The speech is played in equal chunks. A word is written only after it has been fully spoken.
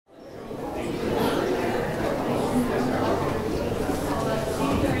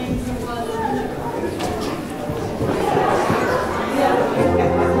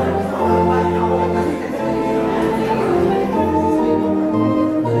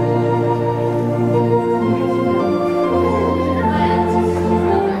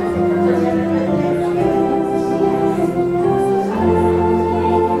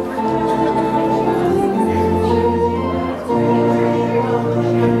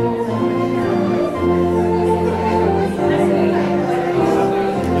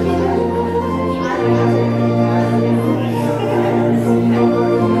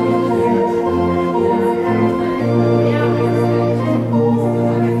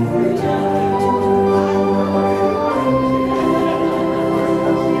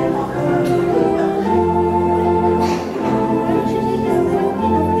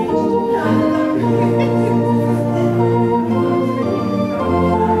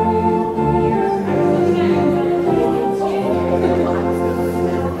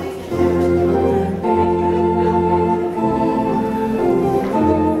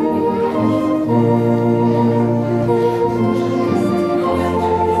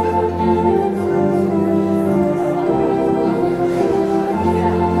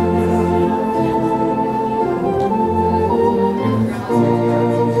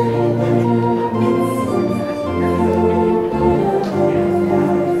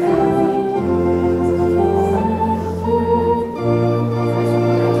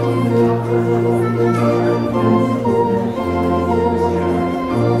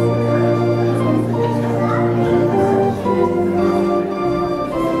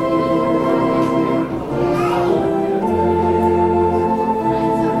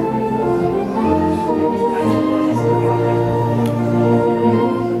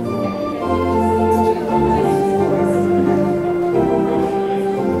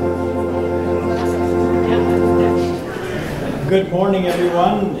Good morning,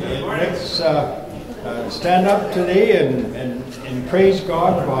 everyone. Let's stand up today and praise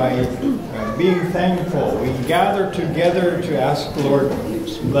God by being thankful. We gather together to ask the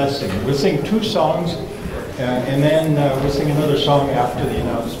Lord's blessing. We'll sing two songs, and then we'll sing another song after the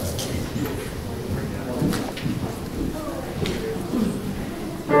announcement.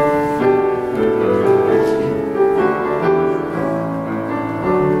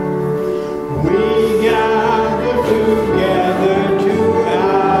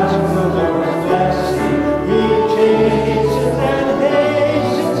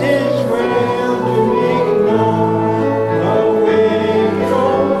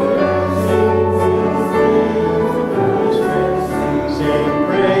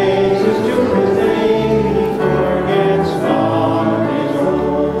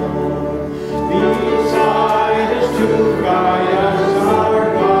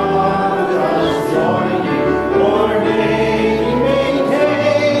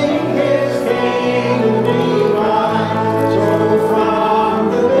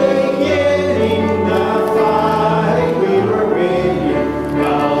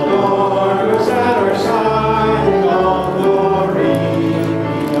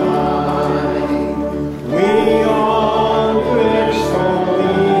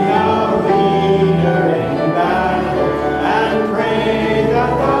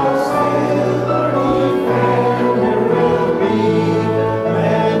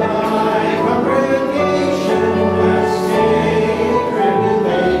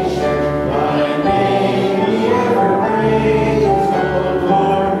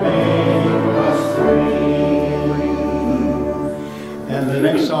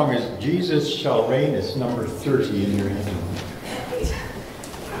 Shall reign is number 30 in your hymn.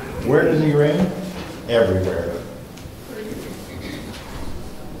 Where does he reign? Everywhere.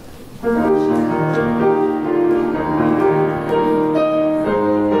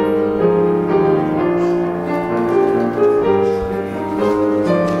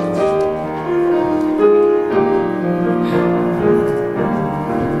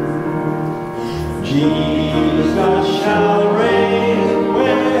 Jesus shall reign.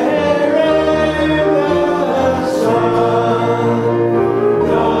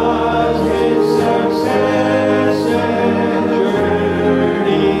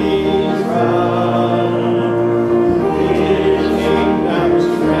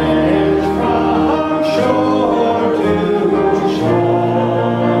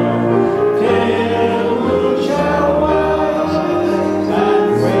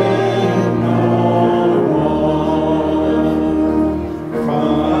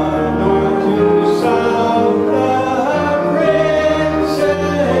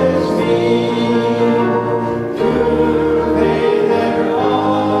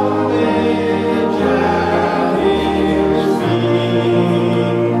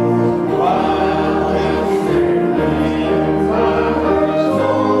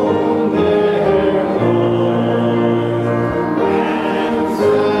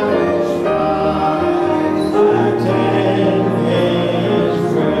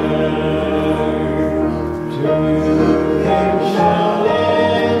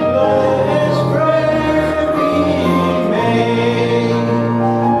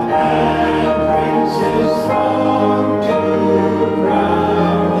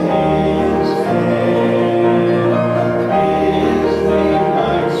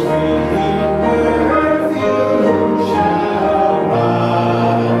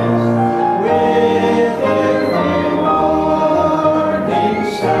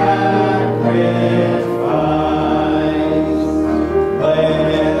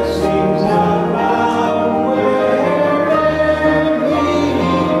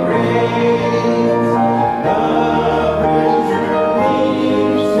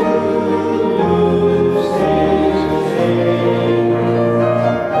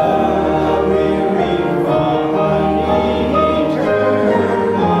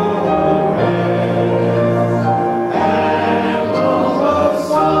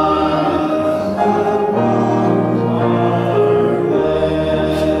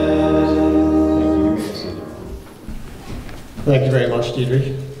 Thank you very much,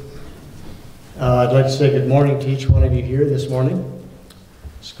 Deirdre. I'd like to say good morning to each one of you here this morning.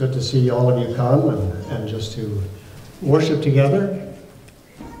 It's good to see all of you come and just to worship together.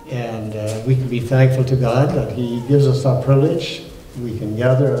 And we can be thankful to God that He gives us that privilege. We can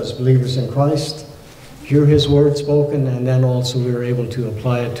gather as believers in Christ, hear His word spoken, and then also we're able to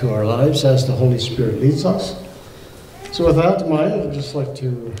apply it to our lives as the Holy Spirit leads us. So with that in mind, I'd just like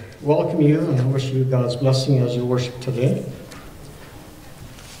to welcome you and wish you God's blessing as you worship today.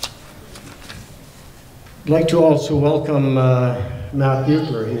 I'd like to also welcome Matt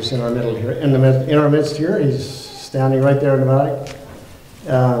Beutler. He's in our middle here, in our midst here. He's standing right there in the back,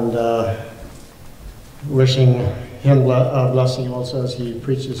 and wishing him a blessing also as he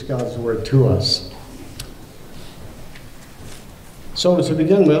preaches God's word to us. So to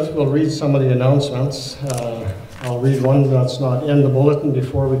begin with, we'll read some of the announcements. I'll read one that's not in the bulletin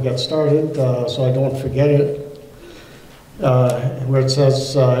before we get started, so I don't forget it, where it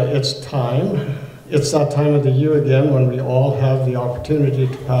says, it's time. It's that time of the year again when we all have the opportunity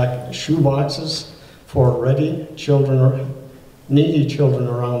to pack shoe boxes for needy children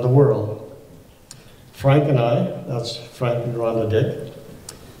around the world. Frank and I, that's Frank and Rhonda Dick,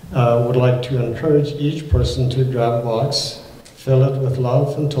 would like to encourage each person to grab a box, fill it with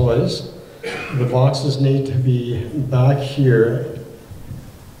love and toys. The boxes need to be back here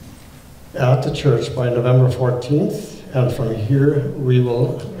at the church by November 14th, and from here we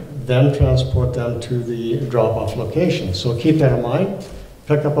will then transport them to the drop-off location. So keep that in mind.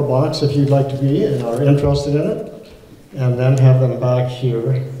 Pick up a box if you'd like to be and are interested in it, and then have them back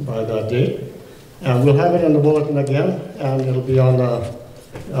here by that date. And we'll have it in the bulletin again, and it'll be on the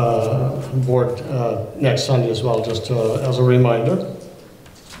board next Sunday as well, just as a reminder.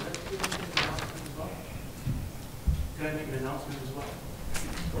 Can I make an announcement as well?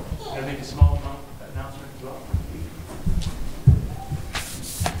 Can I make a small announcement as well?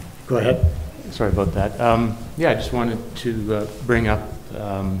 Go ahead. Sorry about that. Yeah, I just wanted to bring up,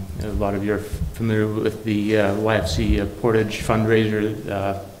 a lot of you are familiar with the YFC Portage fundraiser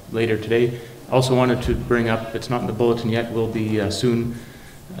later today. Also wanted to bring up, it's not in the bulletin yet, will be soon,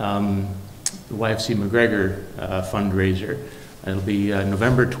 the YFC McGregor fundraiser. It'll be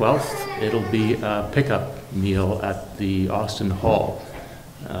November 12th. It'll be a pickup meal at the Austin Hall.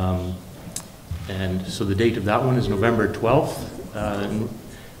 And so the date of that one is November 12th.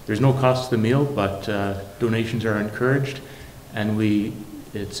 There's no cost to the meal, but donations are encouraged. And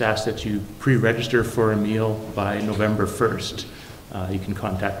it's asked that you pre-register for a meal by November 1st. You can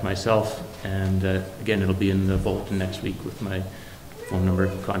contact myself, and again, it'll be in the bulletin next week with my phone number,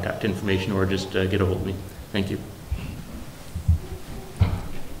 contact information, or just get a hold of me. Thank you.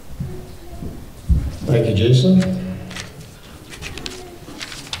 Thank you, Jason.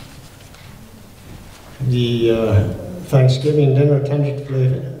 The Thanksgiving dinner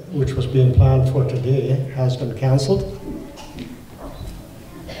tentatively, which was being planned for today, has been canceled.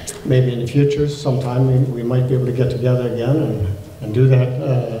 Maybe in the future, sometime, we might be able to get together again and do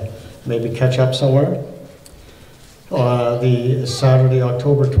that, maybe catch up somewhere. The Saturday,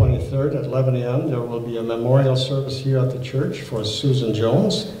 October 23rd at 11 a.m., there will be a memorial service here at the church for Susan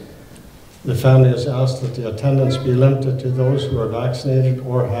Jones. The family has asked that the attendance be limited to those who are vaccinated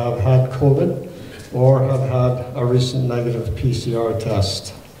or have had COVID or have had a recent negative PCR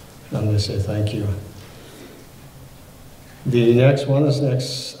test. And they say thank you. The next one is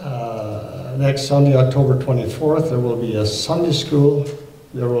next Sunday, October 24th. There will be a Sunday school.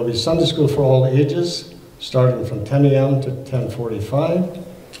 There will be Sunday school for all ages, starting from 10 a.m. to 10:45.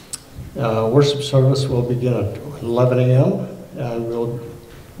 Worship service will begin at 11 a.m. and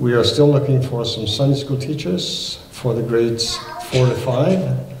we are still looking for some Sunday school teachers for the grades 4 to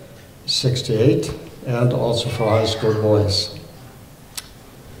 5, 6 to 8, and also for high school boys.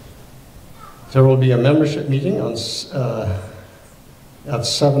 There will be a membership meeting at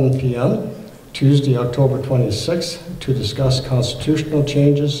 7 p.m. Tuesday, October 26th, to discuss constitutional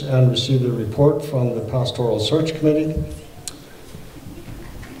changes and receive the report from the Pastoral Search Committee.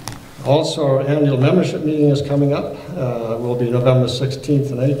 Also, our annual membership meeting is coming up. Will be November 16th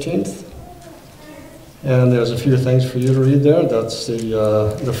and 18th. And there's a few things for you to read there. That's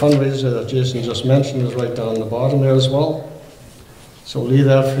the fundraiser that Jason just mentioned is right down the bottom there as well. So leave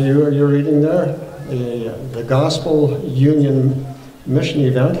that for you, your reading there. The Gospel Union Mission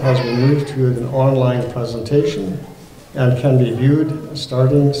event has been moved to an online presentation and can be viewed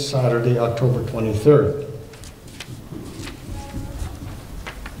starting Saturday, October 23rd.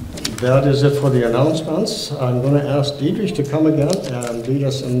 That is it for the announcements. I'm going to ask Dietrich to come again and lead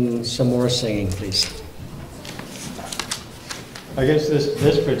us in some more singing, please. I guess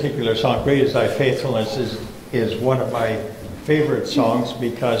this particular song, Great Is Thy Faithfulness, is one of my favorite songs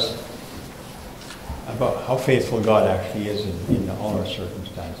because about how faithful God actually is in all our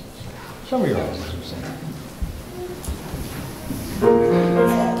circumstances. Some of your others are saying.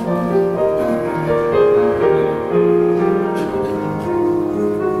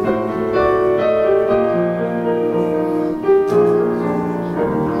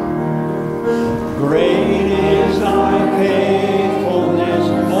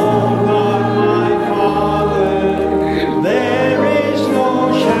 There is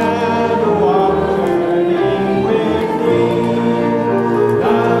no shadow of turning.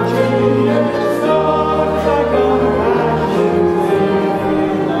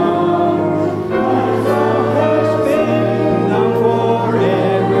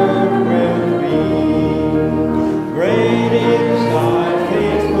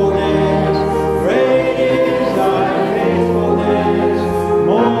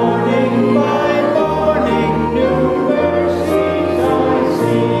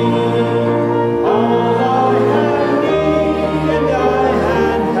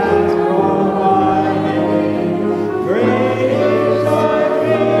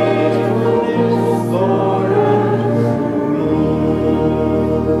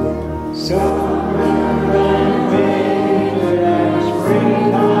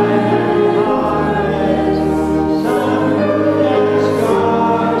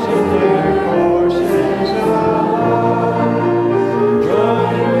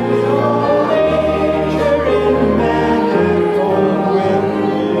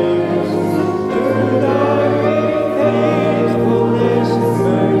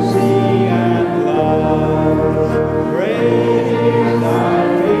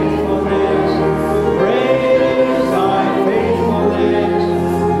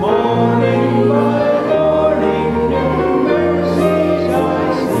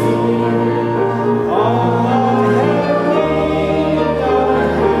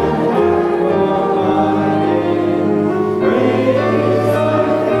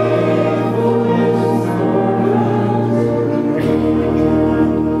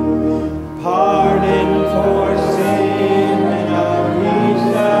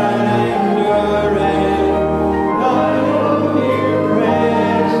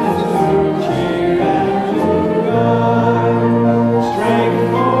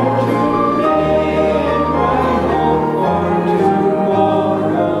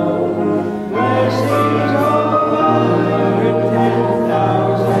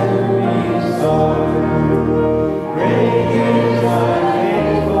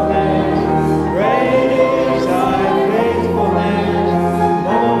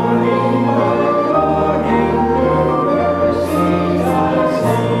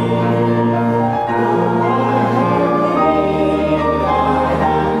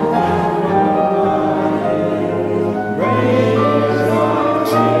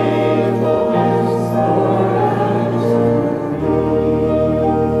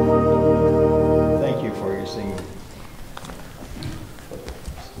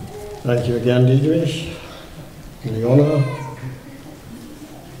 Thank you again, Dietrich. Leona.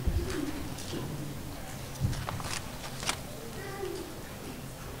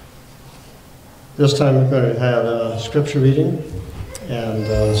 This time we're going to have a scripture reading,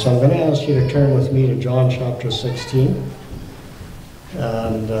 and so I'm going to ask you to turn with me to John chapter 16.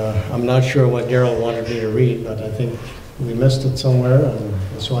 And I'm not sure what Daryl wanted me to read, but I think we missed it somewhere,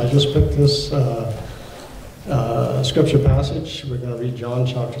 and so I just picked this scripture passage. We're going to read John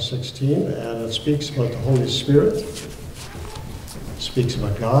chapter 16, and it speaks about the Holy Spirit, it speaks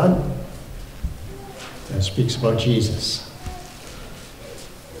about God, and it speaks about Jesus.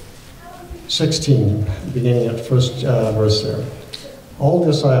 16, beginning at first verse there. All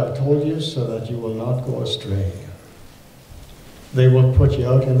this I have told you so that you will not go astray. They will put you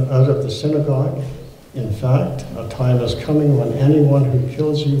out of the synagogue. In fact, a time is coming when anyone who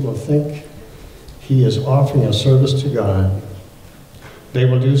kills you will think he is offering a service to God. They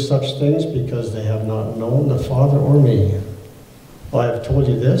will do such things because they have not known the Father or me. I have told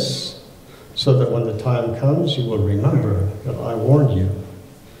you this so that when the time comes you will remember that I warned you.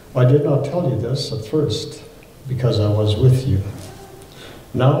 I did not tell you this at first because I was with you.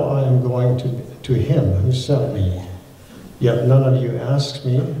 Now I am going to him who sent me. Yet none of you asks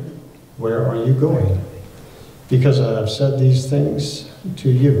me, where are you going? Because I have said these things to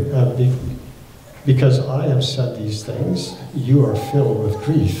you. Because I have said these things, you are filled with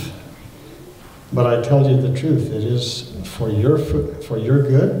grief. But I tell you the truth, it is for your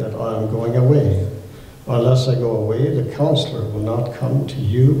good that I am going away. Unless I go away, the counselor will not come to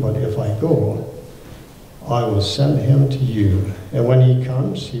you, but if I go, I will send him to you. And when he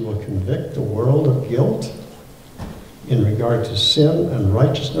comes, he will convict the world of guilt in regard to sin and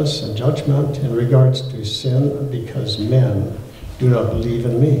righteousness and judgment, in regards to sin because men do not believe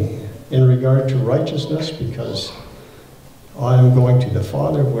in me, in regard to righteousness because I am going to the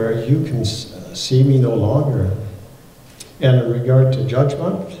Father where you can see me no longer, and in regard to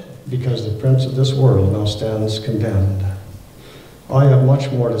judgment because the prince of this world now stands condemned. I have much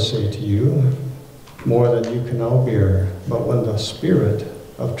more to say to you, more than you can now bear, but when the Spirit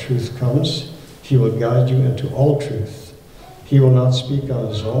of truth comes, he will guide you into all truth. He will not speak on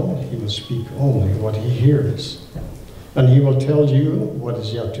his own, he will speak only what he hears. And he will tell you what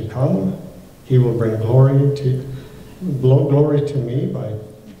is yet to come. He will bring glory to me by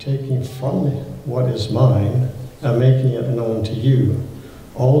taking from what is mine and making it known to you.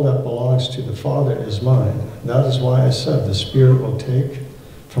 All that belongs to the Father is mine. That is why I said the Spirit will take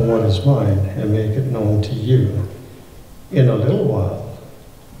from what is mine and make it known to you. In a little while,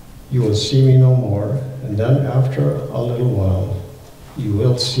 you will see me no more, and then after a little while, you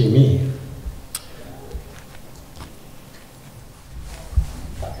will see me.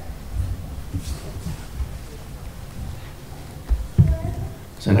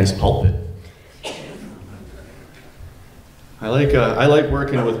 It's a nice pulpit. I I like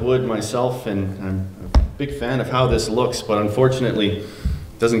working with wood myself, and I'm a big fan of how this looks, but unfortunately,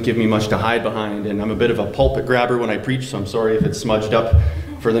 it doesn't give me much to hide behind, and I'm a bit of a pulpit grabber when I preach, so I'm sorry if it's smudged up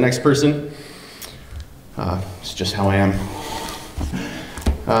for the next person. It's just how I am.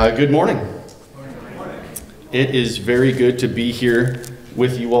 Good morning. It is very good to be here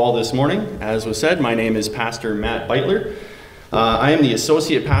with you all this morning. As was said, my name is Pastor Matt Beutler. I am the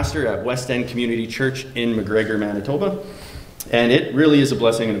Associate Pastor at West End Community Church in McGregor, Manitoba. And it really is a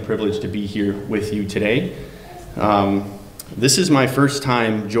blessing and a privilege to be here with you today. This is my first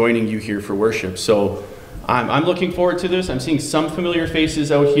time joining you here for worship, so I'm looking forward to this. I'm seeing some familiar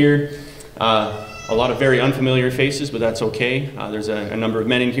faces out here, a lot of very unfamiliar faces, but that's okay. There's a number of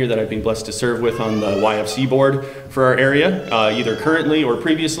men in here that I've been blessed to serve with on the YFC board for our area, either currently or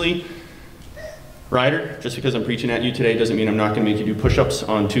previously. Ryder, just because I'm preaching at you today doesn't mean I'm not going to make you do push-ups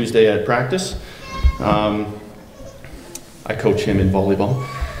on Tuesday at practice. I coach him in volleyball.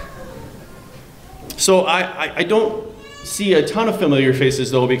 So I don't see a ton of familiar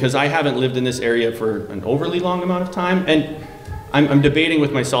faces though, because I haven't lived in this area for an overly long amount of time, and I'm debating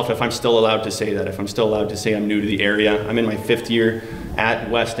with myself if I'm still allowed to say that, if I'm still allowed to say I'm new to the area. I'm in my 5th year at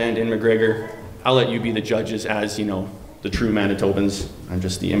West End in McGregor. I'll let you be the judges as, you know, the true Manitobans. I'm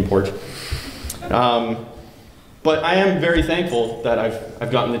just the import. But I am very thankful that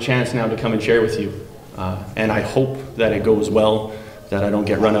I've gotten the chance now to come and share with you. And I hope that it goes well, that I don't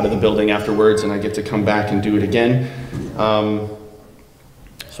get run out of the building afterwards and I get to come back and do it again.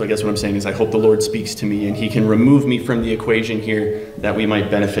 So I guess what I'm saying is I hope the Lord speaks to me and he can remove me from the equation here, that we might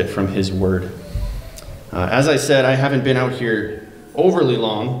benefit from his word. As I said, I haven't been out here overly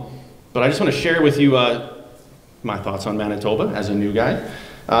long, but I just want to share with you my thoughts on Manitoba as a new guy.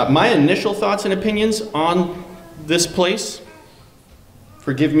 My initial thoughts and opinions on this place,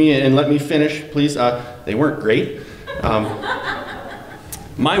 forgive me and let me finish, please, they weren't great.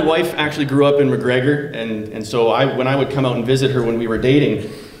 My wife actually grew up in McGregor, and so when I would come out and visit her when we were dating,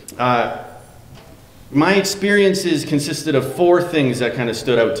 my experiences consisted of 4 things that kind of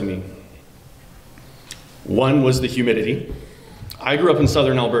stood out to me. One was the humidity. I grew up in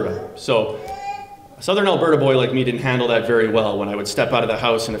southern Alberta, so a southern Alberta boy like me didn't handle that very well when I would step out of the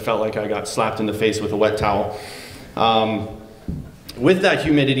house and it felt like I got slapped in the face with a wet towel. With that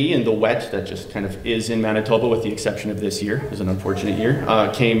humidity and the wet that just kind of is in Manitoba, with the exception of this year, it was an unfortunate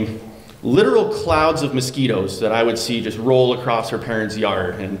year, came literal clouds of mosquitoes that I would see just roll across her parents'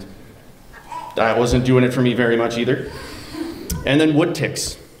 yard, and that wasn't doing it for me very much either. And then wood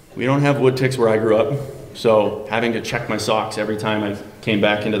ticks. We don't have wood ticks where I grew up, so having to check my socks every time I came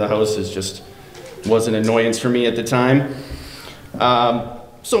back into the house was an annoyance for me at the time.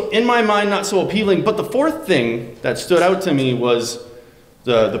 So in my mind, not so appealing, but the 4th thing that stood out to me was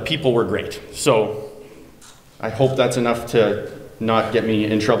the people were great. So I hope that's enough to not get me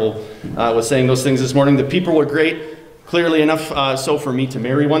in trouble with saying those things this morning. The people were great, clearly enough so for me to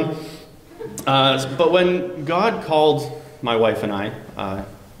marry one. But when God called my wife and I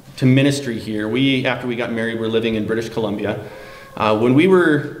to ministry here, after we got married, we're living in British Columbia. When we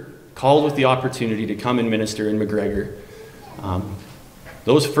were called with the opportunity to come and minister in McGregor,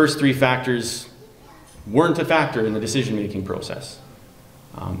 those first 3 factors weren't a factor in the decision-making process.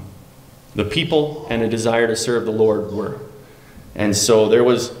 The people and a desire to serve the Lord were. And so there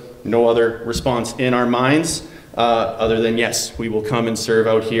was no other response in our minds other than, yes, we will come and serve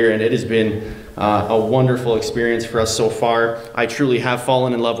out here. And it has been a wonderful experience for us so far. I truly have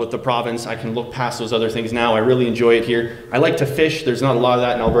fallen in love with the province. I can look past those other things now. I really enjoy it here. I like to fish. There's not a lot of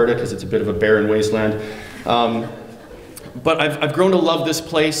that in Alberta because it's a bit of a barren wasteland. But I've grown to love this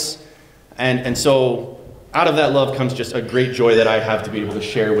place, and so out of that love comes just a great joy that I have to be able to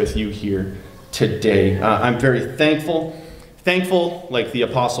share with you here today. I'm very thankful like the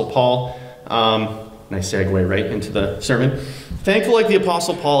Apostle Paul. Nice segue right into the sermon. Thankful like the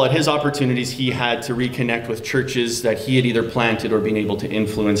Apostle Paul at his opportunities he had to reconnect with churches that he had either planted or been able to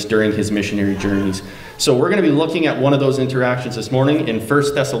influence during his missionary journeys. So we're going to be looking at one of those interactions this morning in 1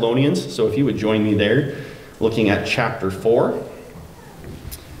 Thessalonians. So if you would join me there, looking at chapter 4,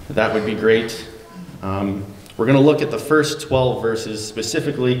 that would be great. We're going to look at the first 12 verses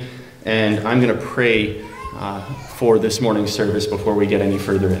specifically, and I'm going to pray for this morning's service before we get any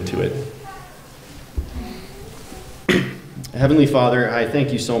further into it. Heavenly Father, I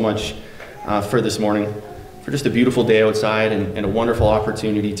thank you so much for this morning, for just a beautiful day outside and a wonderful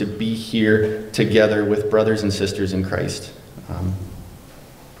opportunity to be here together with brothers and sisters in Christ.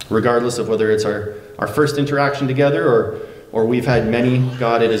 Regardless of whether it's our first interaction together or we've had many,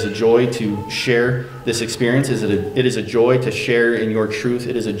 God, it is a joy to share this experience. It is a joy to share in your truth.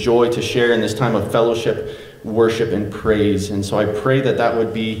 It is a joy to share in this time of fellowship worship and praise. And so I pray that that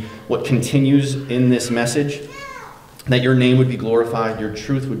would be what continues in this message, that your name would be glorified, your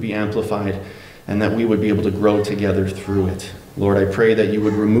truth would be amplified, and that we would be able to grow together through it. Lord, I pray that you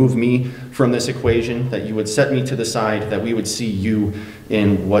would remove me from this equation, that you would set me to the side, that we would see you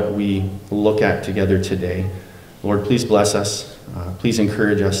in what we look at together today. Lord, please bless us, please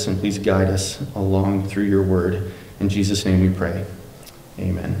encourage us, and please guide us along through your word. In Jesus' name we pray.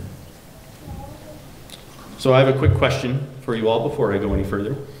 Amen. So I have a quick question for you all before I go any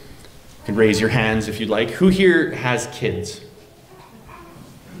further. You can raise your hands if you'd like. Who here has kids?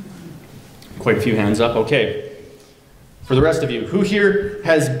 Quite a few hands up. Okay. For the rest of you, who here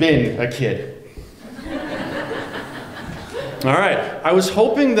has been a kid? All right. I was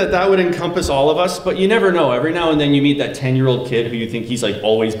hoping that that would encompass all of us, but you never know. Every now and then you meet that 10-year-old kid who you think he's like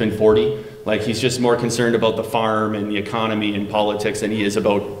always been 40. Like he's just more concerned about the farm and the economy and politics than he is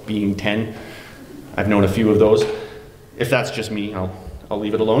about being 10. I've known a few of those. If that's just me, I'll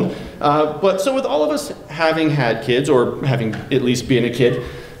leave it alone. But so with all of us having had kids, or having at least been a kid,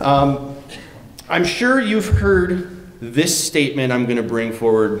 I'm sure you've heard this statement I'm going to bring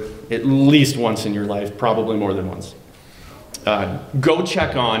forward at least once in your life, probably more than once. Go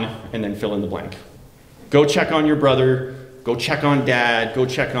check on, and then fill in the blank. Go check on your brother, go check on dad, go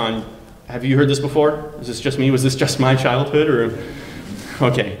check on... Have you heard this before? Is this just me? Was this just my childhood? Or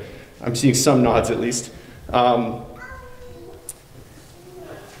okay, I'm seeing some nods at least. My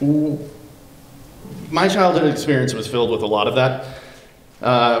childhood experience was filled with a lot of that.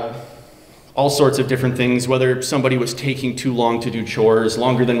 All sorts of different things, whether somebody was taking too long to do chores,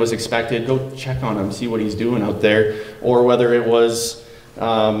 longer than was expected, go check on him, see what he's doing out there. Or whether it was,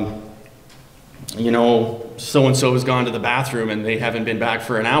 so-and-so has gone to the bathroom and they haven't been back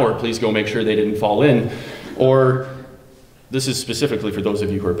for an hour, please go make sure they didn't fall in. Or, this is specifically for those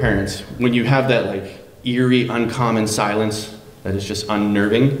of you who are parents, when you have that like eerie, uncommon silence that is just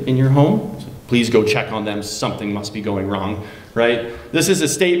unnerving in your home, please go check on them, something must be going wrong, right? This is a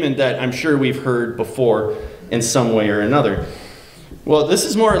statement that I'm sure we've heard before in some way or another. Well, this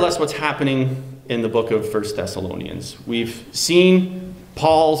is more or less what's happening in the book of 1 Thessalonians. We've seen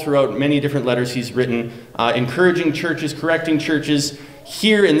Paul throughout many different letters he's written, encouraging churches, correcting churches.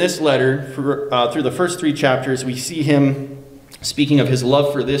 Here in this letter, through the first 3 chapters, we see him speaking of his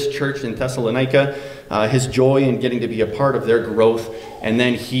love for this church in Thessalonica, his joy in getting to be a part of their growth. And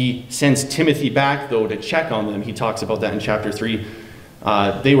then he sends Timothy back, though, to check on them. He talks about that in chapter 3.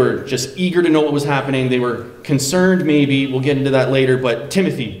 They were just eager to know what was happening. They were concerned, maybe. We'll get into that later. But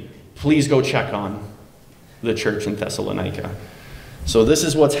Timothy, please go check on the church in Thessalonica. So this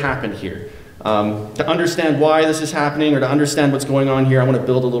is what's happened here. To understand why this is happening, or to understand what's going on here, I want to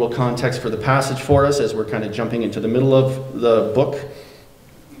build a little context for the passage for us as we're kind of jumping into the middle of the book.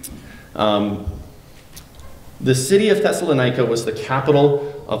 The city of Thessalonica was the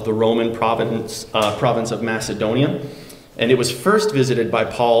capital of the Roman province of Macedonia, and it was first visited by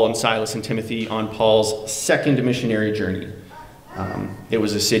Paul and Silas and Timothy on Paul's second missionary journey. It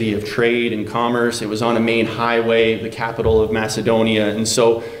was a city of trade and commerce. It was on a main highway, the capital of Macedonia, and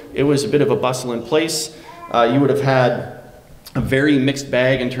so it was a bit of a bustling place. You would have had a very mixed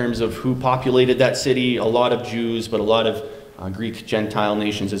bag in terms of who populated that city, a lot of Jews, but a lot of Greek Gentile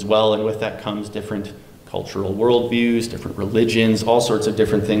nations as well, and with that comes different cultural worldviews, different religions, all sorts of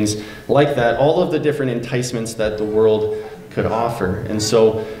different things like that, all of the different enticements that the world could offer. And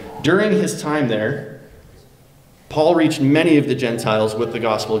so during his time there, Paul reached many of the Gentiles with the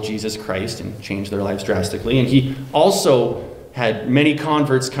gospel of Jesus Christ and changed their lives drastically. And he also had many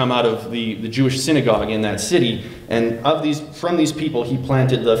converts come out of the Jewish synagogue in that city. And from these people, he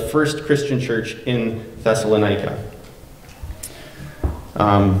planted the first Christian church in Thessalonica.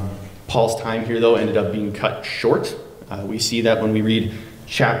 Paul's time here, though, ended up being cut short. We see that when we read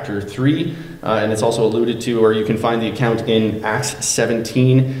chapter 3, and it's also alluded to, or you can find the account in Acts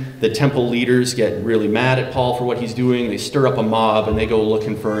 17. The temple leaders get really mad at Paul for what he's doing. They stir up a mob, and they go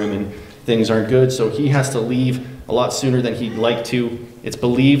looking for him, and things aren't good. So he has to leave a lot sooner than he'd like to. It's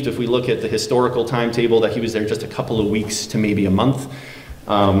believed, if we look at the historical timetable, that he was there just a couple of weeks to maybe a month.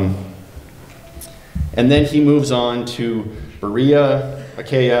 And then he moves on to Berea,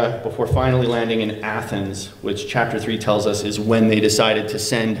 Achaia, before finally landing in Athens, which chapter 3 tells us is when they decided to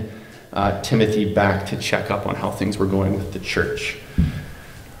send Timothy back to check up on how things were going with the church.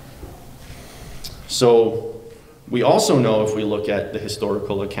 So we also know, if we look at the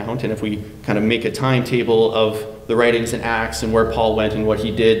historical account, and if we kind of make a timetable of the writings in Acts and where Paul went and what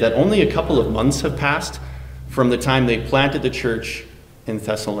he did, that only a couple of months have passed from the time they planted the church in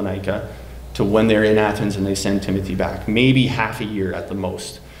Thessalonica to when they're in Athens and they send Timothy back. Maybe half a year at the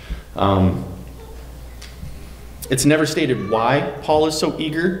most. It's never stated why Paul is so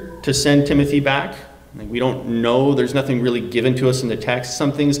eager to send Timothy back. Like, we don't know. There's nothing really given to us in the text.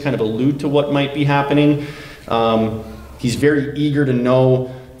 Some things kind of allude to what might be happening. He's very eager to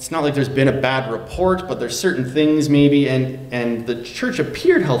know. It's not like there's been a bad report, but there's certain things maybe, and the church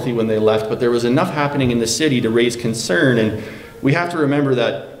appeared healthy when they left, but there was enough happening in the city to raise concern. And we have to remember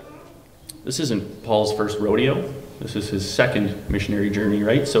that this isn't Paul's first rodeo. This is his second missionary journey,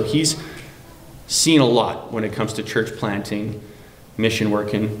 right? So he's seen a lot when it comes to church planting, mission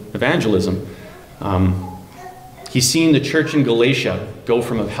work, and evangelism. He's seen the church in Galatia go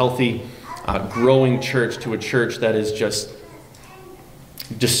from a healthy, growing church to a church that is just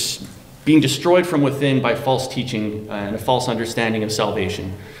being destroyed from within by false teaching and a false understanding of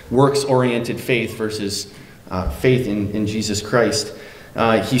salvation. Works-oriented faith versus faith in Jesus Christ.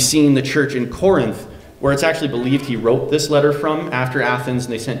 He's seen the church in Corinth, where it's actually believed he wrote this letter from. After Athens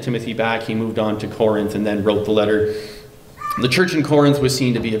and they sent Timothy back, he moved on to Corinth and then wrote the letter. The church in Corinth was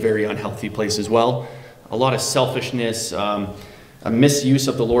seen to be a very unhealthy place as well. A lot of selfishness, a misuse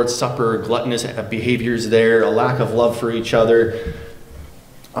of the Lord's Supper, gluttonous behaviors there, a lack of love for each other,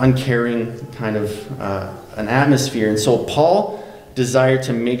 uncaring kind of an atmosphere. And so Paul desired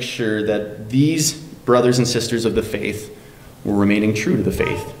to make sure that these brothers and sisters of the faith were remaining true to the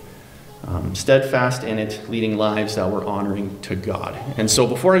faith. Steadfast in it, leading lives that were honoring to God. And so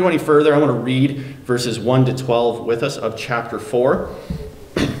before I go any further, I want to read verses 1 to 12 with us of chapter 4.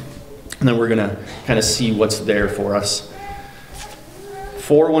 And then we're going to kind of see what's there for us.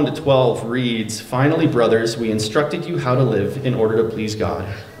 4, 1 to 12 reads, "Finally, brothers, we instructed you how to live in order to please God,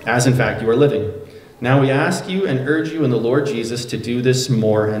 as in fact you are living. Now we ask you and urge you in the Lord Jesus to do this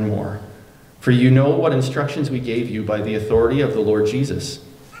more and more. For you know what instructions we gave you by the authority of the Lord Jesus.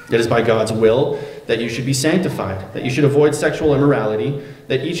 It is by God's will that you should be sanctified, that you should avoid sexual immorality,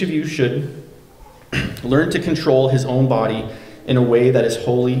 that each of you should learn to control his own body in a way that is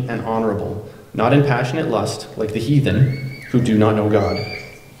holy and honorable, not in passionate lust like the heathen who do not know God.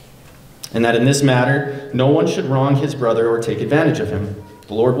 And that in this matter, no one should wrong his brother or take advantage of him.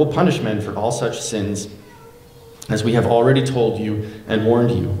 The Lord will punish men for all such sins, as we have already told you and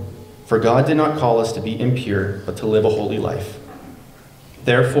warned you. For God did not call us to be impure, but to live a holy life.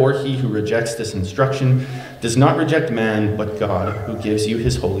 Therefore, he who rejects this instruction does not reject man, but God, who gives you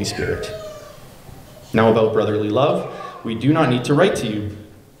his Holy Spirit. Now about brotherly love, we do not need to write to you.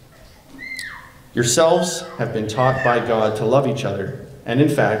 Yourselves have been taught by God to love each other, and in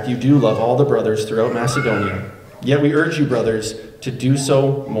fact, you do love all the brothers throughout Macedonia. Yet we urge you, brothers, to do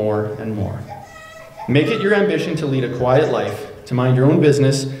so more and more. Make it your ambition to lead a quiet life, to mind your own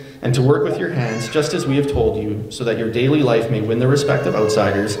business, and to work with your hands, just as we have told you, so that your daily life may win the respect of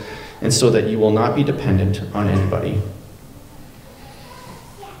outsiders, and so that you will not be dependent on anybody."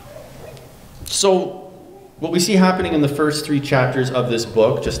 So, what we see happening in the first 3 chapters of this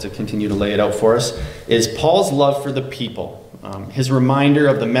book, just to continue to lay it out for us, is Paul's love for the people, his reminder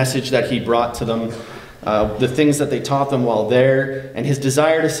of the message that he brought to them, the things that they taught them while there, and his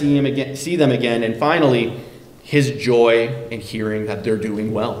desire to see them again, and finally, his joy in hearing that they're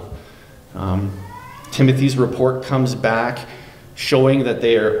doing well. Timothy's report comes back showing that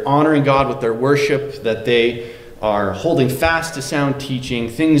they are honoring God with their worship, that they are holding fast to sound teaching.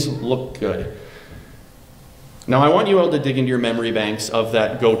 Things look good. Now I want you all to dig into your memory banks of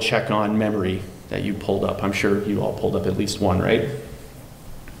that go check on memory that you pulled up. I'm sure you all pulled up at least one, right?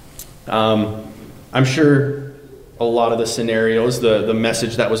 I'm sure a lot of the scenarios, the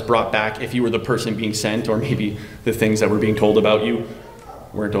message that was brought back, if you were the person being sent, or maybe the things that were being told about you,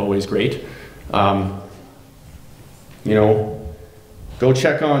 weren't always great. You know, go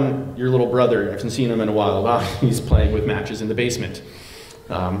check on your little brother. I haven't seen him in a while. Wow, he's playing with matches in the basement.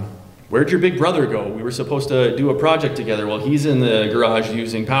 Where'd your big brother go? We were supposed to do a project together. Well, he's in the garage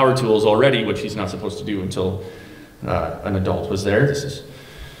using power tools already, which he's not supposed to do until an adult was there.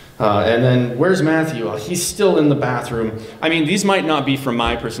 And then, where's Matthew? Oh, he's still in the bathroom. I mean, these might not be from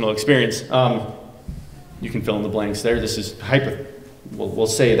my personal experience. You can fill in the blanks there. This is we'll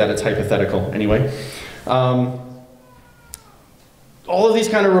say that it's hypothetical anyway. All of these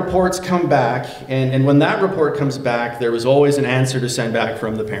kind of reports come back, and when that report comes back, there was always an answer to send back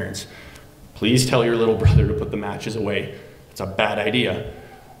from the parents. Please tell your little brother to put the matches away. It's a bad idea.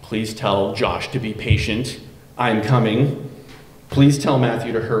 Please tell Josh to be patient. I'm coming. Please tell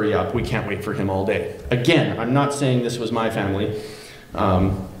Matthew to hurry up. We can't wait for him all day. Again, I'm not saying this was my family.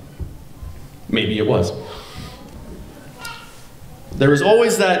 Maybe it was. There was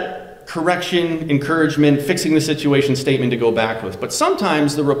always that correction, encouragement, fixing the situation statement to go back with. But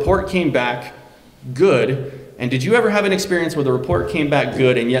sometimes the report came back good. And did you ever have an experience where the report came back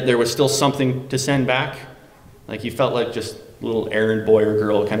good and yet there was still something to send back? Like you felt like just a little errand boy or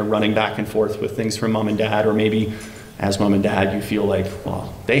girl kind of running back and forth with things from mom and dad, or maybe as mom and dad you feel like,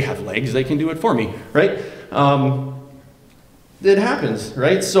 well, they have legs, they can do it for me, right? It happens,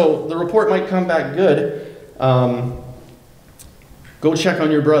 right? So the report might come back good. Go check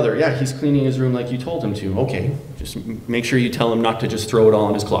on your brother. Yeah, he's cleaning his room like you told him to. Okay, just make sure you tell him not to just throw it all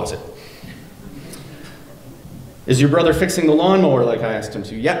in his closet. Is your brother fixing the lawnmower like I asked him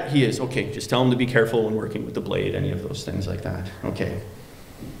to? Yeah, he is. Okay, just tell him to be careful when working with the blade, any of those things like that. Okay.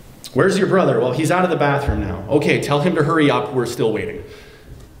 Where's your brother? Well, he's out of the bathroom now. Okay, tell him to hurry up. We're still waiting.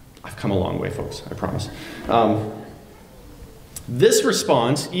 I've come a long way, folks, I promise. This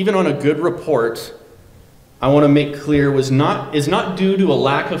response, even on a good report, I want to make clear is not due to a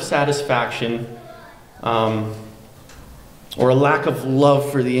lack of satisfaction or a lack of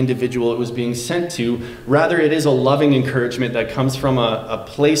love for the individual it was being sent to. Rather, it is a loving encouragement that comes from a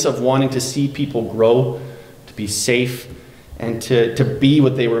place of wanting to see people grow, to be safe, and to be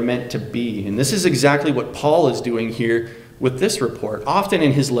what they were meant to be. And this is exactly what Paul is doing here with this report. Often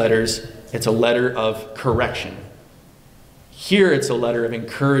in his letters, it's a letter of correction. Here it's a letter of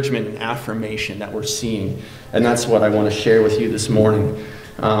encouragement and affirmation that we're seeing. And that's what I want to share with you this morning.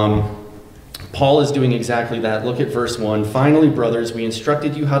 Paul is doing exactly that. Look at verse 1. Finally, brothers, we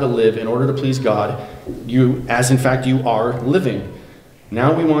instructed you how to live in order to please God, as in fact you are living.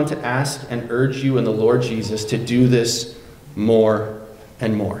 Now we want to ask and urge you in the Lord Jesus to do this more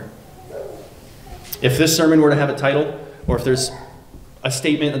and more. If this sermon were to have a title, or if there's a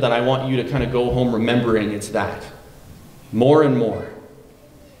statement that I want you to kind of go home remembering, it's that. More and more.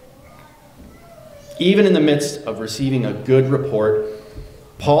 Even in the midst of receiving a good report,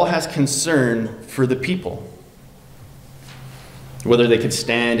 Paul has concern for the people. Whether they could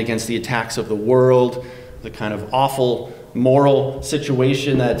stand against the attacks of the world, the kind of awful moral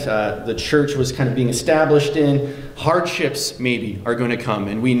situation that the church was kind of being established in. Hardships maybe are going to come.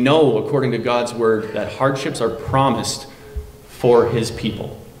 And we know, according to God's word, that hardships are promised for his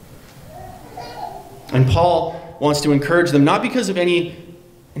people. And Paul wants to encourage them, not because of any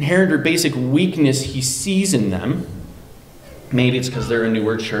inherent or basic weakness he sees in them. Maybe it's because they're a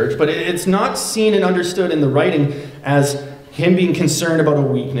newer church, but it's not seen and understood in the writing as him being concerned about a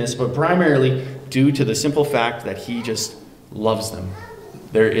weakness, but primarily due to the simple fact that he just loves them.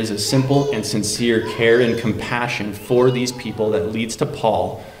 There is a simple and sincere care and compassion for these people that leads to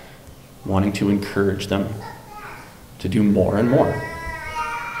Paul wanting to encourage them to do more and more.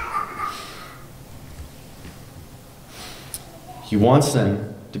 He wants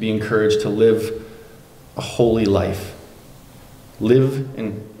them to be encouraged to live a holy life. Live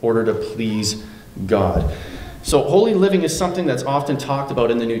in order to please God. So holy living is something that's often talked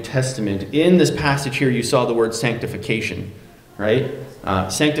about in the New Testament. In this passage here, you saw the word sanctification, right?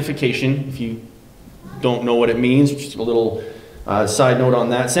 Sanctification, if you don't know what it means, just a little side note on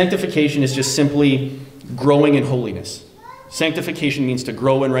that. Sanctification is just simply growing in holiness. Sanctification means to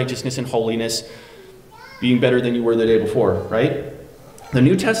grow in righteousness and holiness, being better than you were the day before, right? The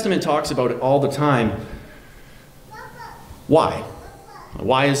New Testament talks about it all the time. Why?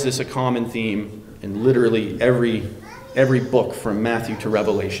 Why is this a common theme in literally every book from Matthew to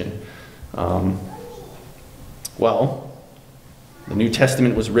Revelation? Well, the New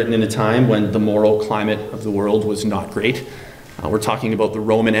Testament was written in a time when the moral climate of the world was not great. We're talking about the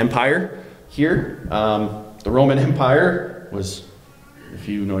Roman Empire here. The Roman Empire was, if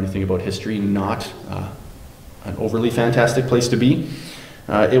you know anything about history, not an overly fantastic place to be.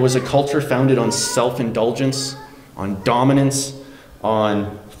 It was a culture founded on self-indulgence, on dominance,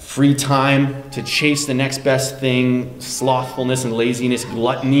 on free time to chase the next best thing. Slothfulness and laziness,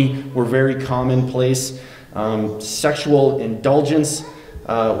 gluttony were very commonplace. Sexual indulgence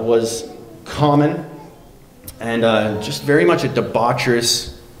was common, and just very much a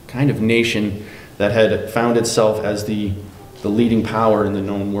debaucherous kind of nation that had found itself as the leading power in the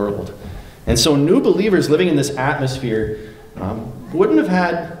known world. And so new believers living in this atmosphere wouldn't have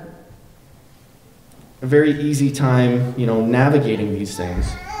had a very easy time, navigating these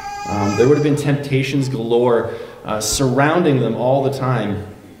things. There would have been temptations galore surrounding them all the time.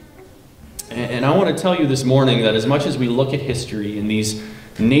 And I want to tell you this morning that as much as we look at history in these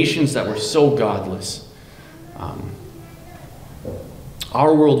nations that were so godless,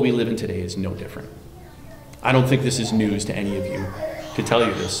 our world we live in today is no different. I don't think this is news to any of you to tell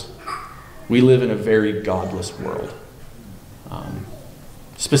you this. We live in a very godless world.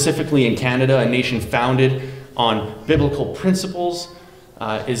 Specifically in Canada, a nation founded on biblical principles,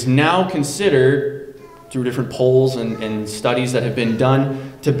 is now considered, through different polls and studies that have been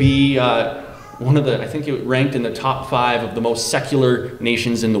done, to be one of the, I think it ranked in the top 5 of the most secular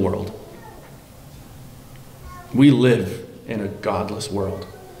nations in the world. We live in a godless world.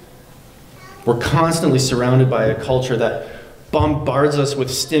 We're constantly surrounded by a culture that bombards us with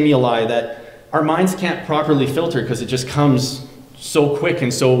stimuli that our minds can't properly filter because it just comes so quick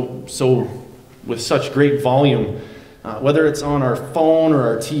and so with such great volume. Whether it's on our phone or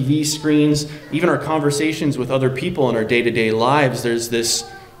our TV screens, even our conversations with other people in our day-to-day lives, there's this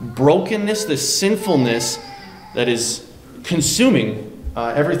brokenness, this sinfulness that is consuming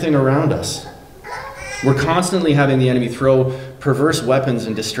everything around us. We're constantly having the enemy throw perverse weapons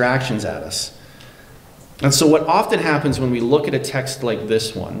and distractions at us. And so what often happens when we look at a text like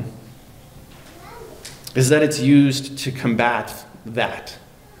this one is that it's used to combat that.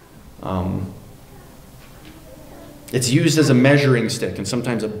 It's used as a measuring stick and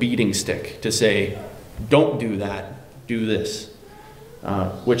sometimes a beating stick to say, don't do that, do this.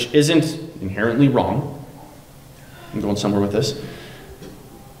 Which isn't inherently wrong. I'm going somewhere with this.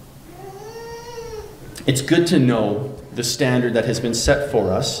 It's good to know the standard that has been set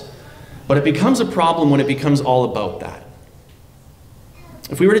for us, but it becomes a problem when it becomes all about that.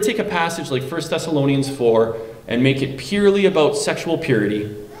 If we were to take a passage like 1 Thessalonians 4 and make it purely about sexual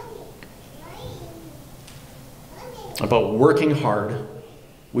purity, about working hard,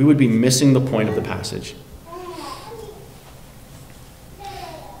 we would be missing the point of the passage.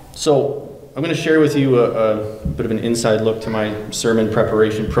 So I'm going to share with you a bit of an inside look to my sermon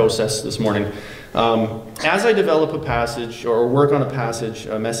preparation process this morning. As I develop a passage or work on a passage,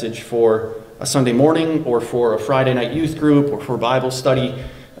 a message for a Sunday morning or for a Friday night youth group or for Bible study,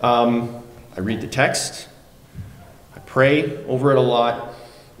 I read the text, I pray over it a lot,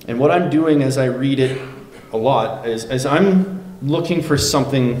 and what I'm doing as I read it a lot is I'm looking for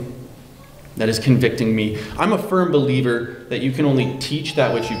something that is convicting me. I'm a firm believer that you can only teach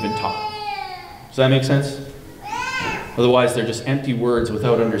that which you've been taught. Does that make sense? Otherwise, they're just empty words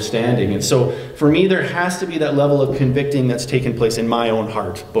without understanding. And so, for me, there has to be that level of convicting that's taken place in my own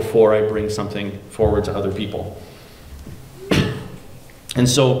heart before I bring something forward to other people. And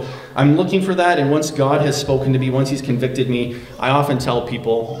so, I'm looking for that, and once God has spoken to me, once He's convicted me, I often tell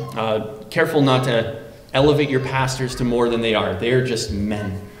people, careful not to elevate your pastors to more than they are. They are just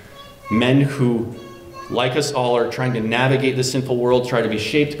men. Men who, like us all, are trying to navigate the sinful world, try to be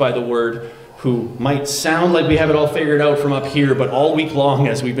shaped by the Word, who might sound like we have it all figured out from up here, but all week long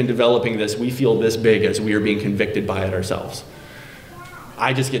as we've been developing this, we feel this big as we are being convicted by it ourselves.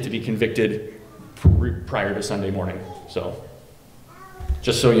 I just get to be convicted prior to Sunday morning, so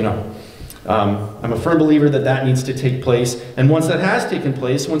just so you know. I'm a firm believer that that needs to take place, and once that has taken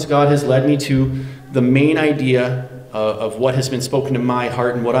place, once God has led me to the main idea of what has been spoken to my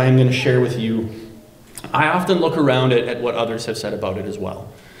heart and what I am going to share with you, I often look around at what others have said about it as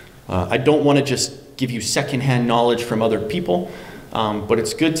well. I don't want to just give you secondhand knowledge from other people, but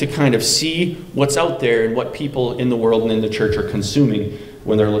it's good to kind of see what's out there and what people in the world and in the church are consuming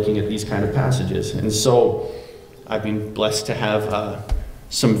when they're looking at these kind of passages. And so I've been blessed to have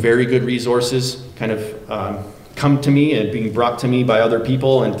some very good resources kind of come to me and being brought to me by other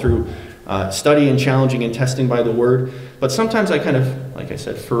people and through study and challenging and testing by the Word. But sometimes I kind of, like I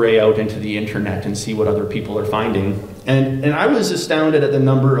said, foray out into the internet and see what other people are finding. And I was astounded at the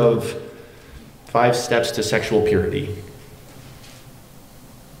number of 5 steps to sexual purity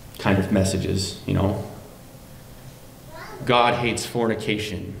kind of messages, you know. God hates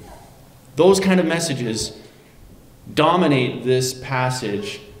fornication. Those kind of messages dominate this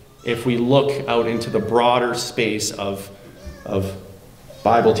passage if we look out into the broader space of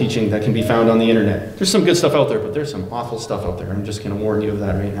Bible teaching that can be found on the internet. There's some good stuff out there, but there's some awful stuff out there. I'm just going to warn you of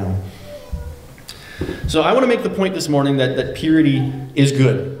that right now. So I want to make the point this morning that purity is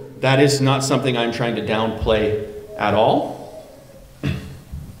good. That is not something I'm trying to downplay at all.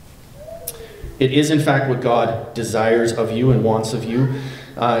 It is, in fact, what God desires of you and wants of you.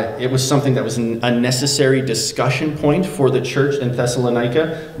 It was something that was a necessary discussion point for the church in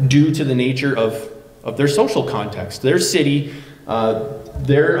Thessalonica due to the nature of their social context, their city,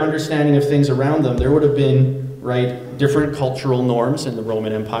 their understanding of things around them. There would have been, right, different cultural norms in the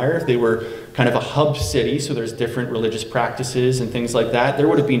Roman Empire. They were kind of a hub city, so there's different religious practices and things like that. There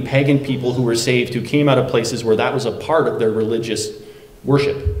would have been pagan people who were saved who came out of places where that was a part of their religious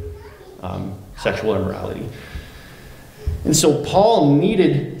worship, sexual immorality. And so Paul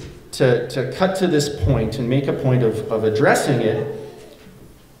needed to cut to this point and make a point of addressing it,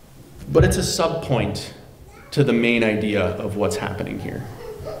 but it's a sub-point to the main idea of what's happening here.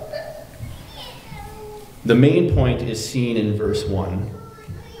 The main point is seen in verse 1.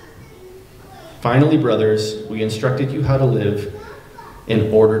 Finally, brothers, we instructed you how to live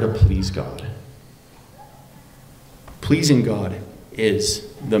in order to please God. Pleasing God is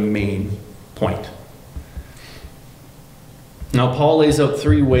the main point. Now, Paul lays out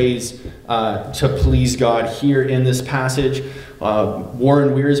 3 ways to please God here in this passage. Pastor Warren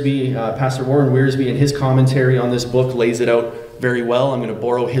Wiersbe, in his commentary on this book, lays it out very well. I'm going to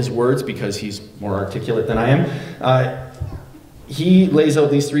borrow his words because he's more articulate than I am. He lays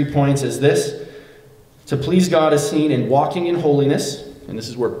out these 3 points as this: to please God is seen in walking in holiness, and this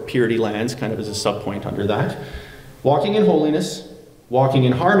is where purity lands, kind of as a subpoint under that. Walking in holiness, walking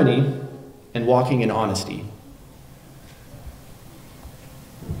in harmony, and walking in honesty.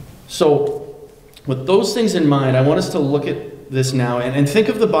 So, with those things in mind, I want us to look at this now and think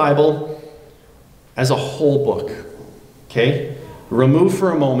of the Bible as a whole book. Okay? Remove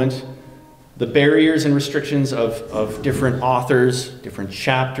for a moment the barriers and restrictions of different authors, different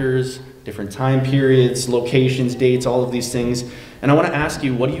chapters, different time periods, locations, dates, all of these things. And I want to ask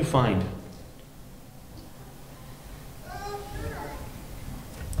you, what do you find?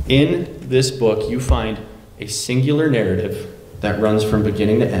 In this book, you find a singular narrative that runs from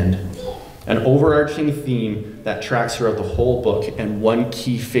beginning to end, an overarching theme that tracks throughout the whole book, and one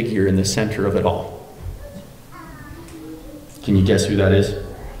key figure in the center of it all. Can you guess who that is?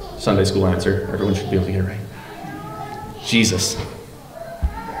 Sunday school answer. Everyone should be able to get it right. Jesus.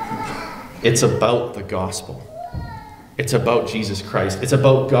 It's about the gospel. It's about Jesus Christ. It's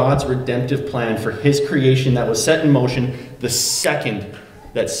about God's redemptive plan for his creation that was set in motion the second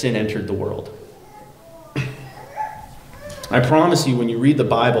that sin entered the world. I promise you, when you read the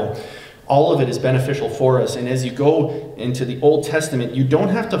Bible, all of it is beneficial for us. And as you go into the Old Testament, you don't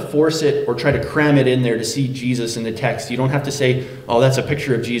have to force it or try to cram it in there to see Jesus in the text. You don't have to say, oh, that's a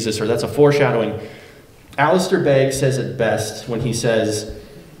picture of Jesus, or that's a foreshadowing. Alistair Begg says it best when he says,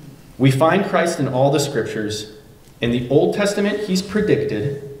 we find Christ in all the scriptures. In the Old Testament, he's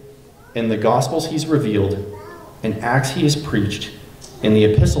predicted. In the Gospels, he's revealed. In Acts, he is preached. In the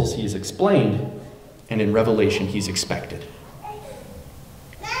epistles, he is explained. And in Revelation, he's expected.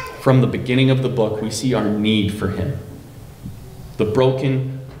 From the beginning of the book, we see our need for him. The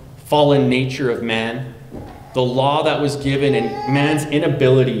broken, fallen nature of man, the law that was given, and man's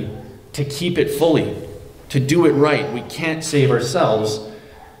inability to keep it fully, to do it right. We can't save ourselves.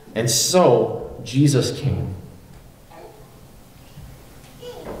 And so, Jesus came,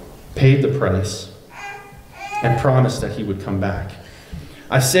 paid the price, and promised that he would come back.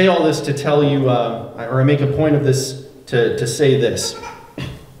 I say all this to tell you, or I make a point of this to say this.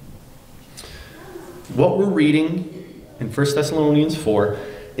 What we're reading in 1 Thessalonians 4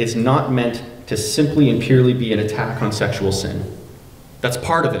 is not meant to simply and purely be an attack on sexual sin. That's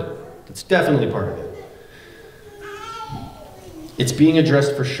part of it. That's definitely part of it. It's being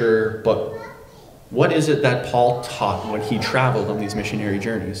addressed for sure, but what is it that Paul taught when he traveled on these missionary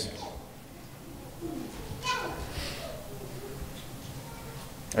journeys?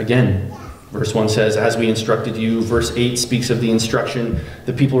 Again, verse 1 says, as we instructed you. Verse 8 speaks of the instruction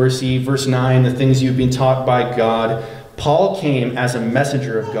the people receive. Verse 9, the things you've been taught by God. Paul came as a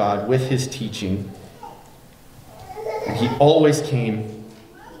messenger of God with his teaching. And he always came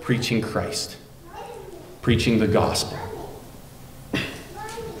preaching Christ, preaching the gospel.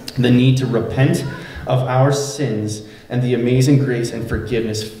 The need to repent of our sins and the amazing grace and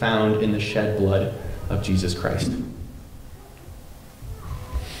forgiveness found in the shed blood of Jesus Christ.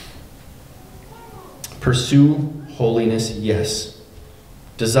 Pursue holiness, yes.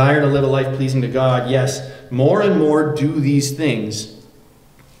 Desire to live a life pleasing to God, yes. More and more do these things.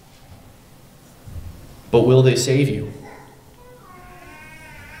 But will they save you?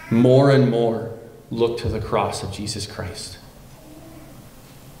 More and more look to the cross of Jesus Christ.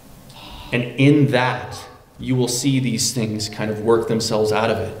 And in that, you will see these things kind of work themselves out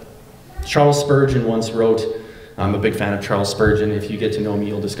of it. Charles Spurgeon once wrote, I'm a big fan of Charles Spurgeon. If you get to know me,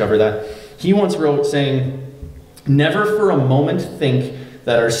 you'll discover that. He once wrote saying, never for a moment think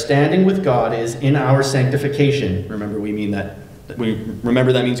that our standing with God is in our sanctification. Remember, we mean that.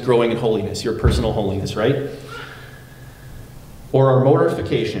 Remember that means growing in holiness, your personal holiness, right? Or our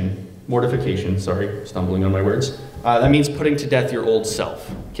mortification, stumbling on my words. That means putting to death your old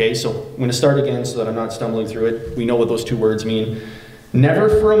self. Okay, so I'm going to start again so that I'm not stumbling through it. We know what those two words mean. Never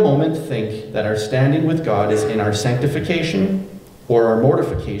for a moment think that our standing with God is in our sanctification or our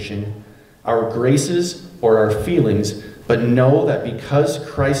mortification, our graces or our feelings, but know that because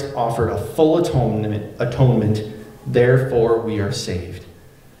Christ offered a full atonement, therefore we are saved.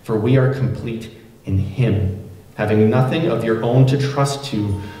 For we are complete in him, having nothing of your own to trust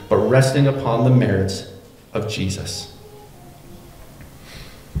to, but resting upon the merits of Jesus.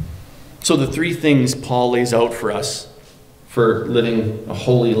 So the three things Paul lays out for us for living a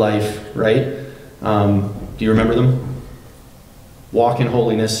holy life, right? Do you remember them? Walk in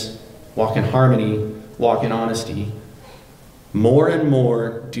holiness, walk in harmony, walk in honesty. More and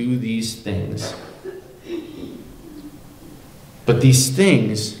more do these things. But these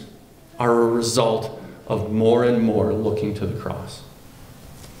things are a result of more and more looking to the cross.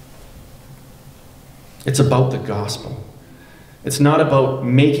 It's about the gospel. It's not about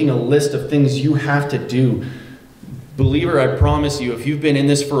making a list of things you have to do. Believer, I promise you, if you've been in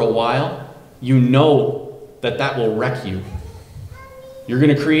this for a while, you know that that will wreck you. You're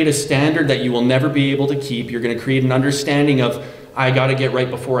going to create a standard that you will never be able to keep. You're going to create an understanding of, I got to get right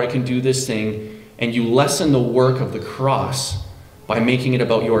before I can do this thing. And you lessen the work of the cross by making it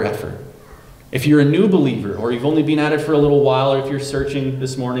about your effort. If you're a new believer, or you've only been at it for a little while, or if you're searching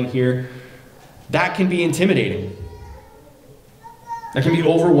this morning here, that can be intimidating. That can be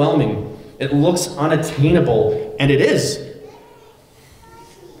overwhelming. It looks unattainable, and it is.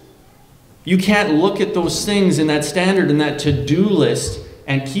 You can't look at those things in that standard, in that to-do list,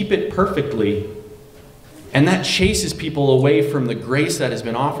 and keep it perfectly. And that chases people away from the grace that has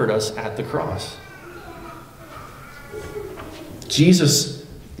been offered us at the cross. Jesus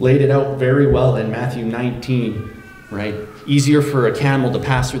laid it out very well in Matthew 19, right? Easier for a camel to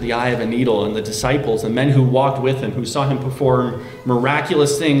pass through the eye of a needle. And the disciples, the men who walked with him, who saw him perform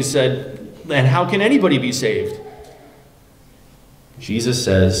miraculous things, said, and how can anybody be saved? Jesus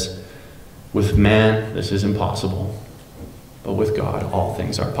says, with man, this is impossible. But with God, all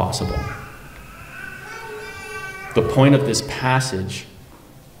things are possible. The point of this passage,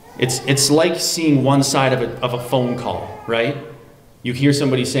 it's like seeing one side of a phone call, right? You hear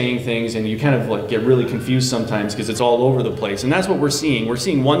somebody saying things and you kind of like get really confused sometimes because it's all over the place. And that's what we're seeing. We're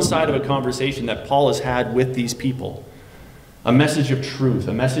seeing one side of a conversation that Paul has had with these people. A message of truth,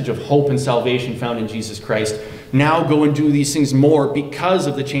 a message of hope and salvation found in Jesus Christ. Now go and do these things more because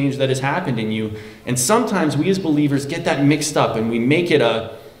of the change that has happened in you. And sometimes we as believers get that mixed up and we make it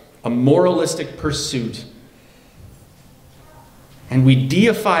a moralistic pursuit. And we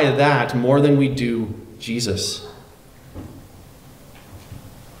deify that more than we do Jesus.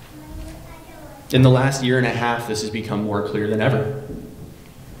 In the last year and a half, this has become more clear than ever.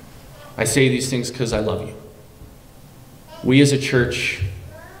 I say these things because I love you. We as a church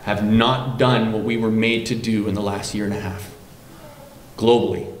have not done what we were made to do in the last year and a half.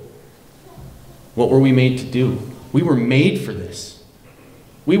 Globally. What were we made to do? We were made for this.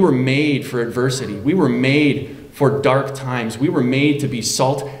 We were made for adversity. We were made for dark times. We were made to be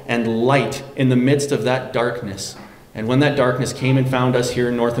salt and light in the midst of that darkness. And when that darkness came and found us here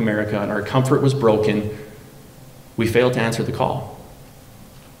in North America and our comfort was broken, we failed to answer the call.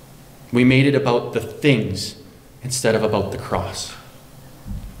 We made it about the things instead of about the cross.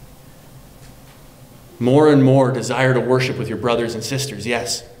 More and more desire to worship with your brothers and sisters,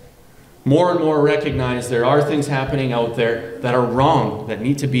 yes. More and more recognize there are things happening out there that are wrong, that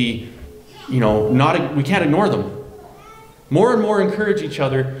need to be, we can't ignore them. More and more encourage each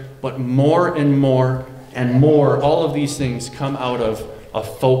other, but more and more and more, all of these things come out of a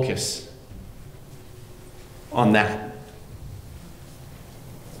focus on that.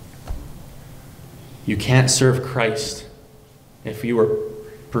 You can't serve Christ if you are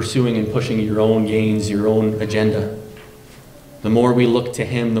pursuing and pushing your own gains, your own agenda. The more we look to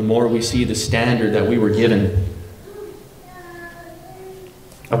Him, the more we see the standard that we were given.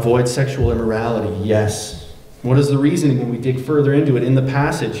 Avoid sexual immorality, yes. What is the reasoning when we dig further into it in the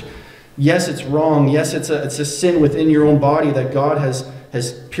passage? Yes, it's wrong. Yes, it's a sin within your own body that God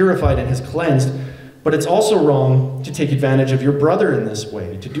has purified and has cleansed. But it's also wrong to take advantage of your brother in this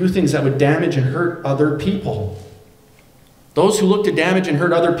way, to do things that would damage and hurt other people. Those who look to damage and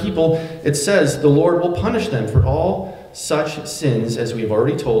hurt other people, it says the Lord will punish them for all such sins, as we have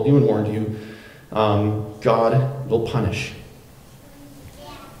already told you and warned you. God will punish.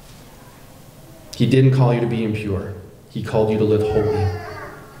 He didn't call you to be impure. He called you to live holy.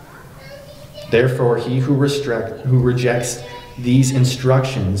 Therefore, he who rejects these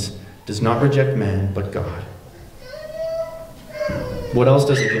instructions does not reject man, but God. What else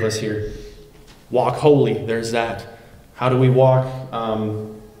does it give us here? Walk holy. There's that. How do we walk?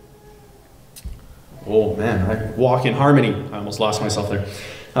 Walk in harmony. I almost lost myself there.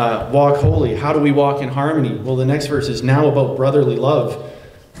 Walk holy. How do we walk in harmony? Well, the next verse is now about brotherly love.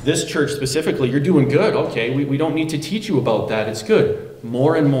 This church specifically, you're doing good. Okay, we don't need to teach you about that. It's good.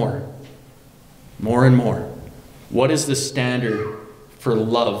 More and more. More and more. What is the standard for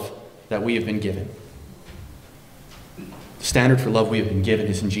love that we have been given? The standard for love we have been given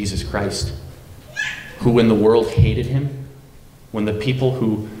is in Jesus Christ, who when the world hated him, when the people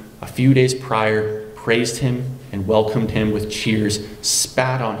who a few days prior praised him and welcomed him with cheers,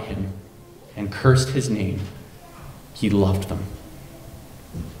 spat on him and cursed his name, he loved them.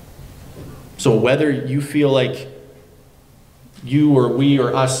 So whether you feel like you or we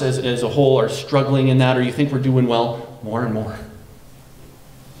or us as a whole are struggling in that, or you think we're doing well, more and more.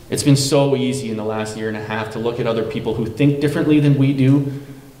 It's been so easy in the last year and a half to look at other people who think differently than we do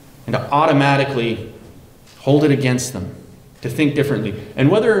and to automatically hold it against them, to think differently.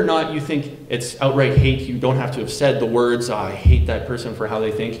 And whether or not you think it's outright hate, you don't have to have said the words, I hate that person for how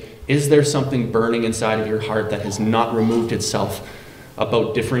they think. Is there something burning inside of your heart that has not removed itself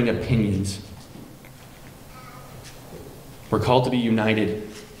about differing opinions? We're called to be united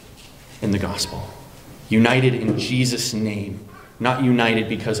in the gospel. United in Jesus' name. Not united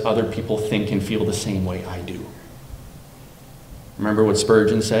because other people think and feel the same way I do. Remember what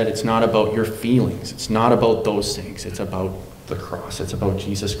Spurgeon said? It's not about your feelings. It's not about those things. It's about the cross. It's about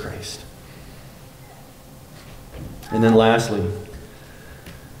Jesus Christ. And then lastly,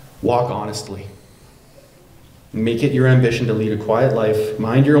 walk honestly. Make it your ambition to lead a quiet life.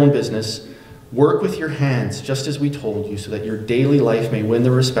 Mind your own business. Work with your hands, just as we told you, so that your daily life may win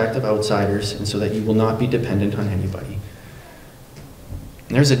the respect of outsiders and so that you will not be dependent on anybody.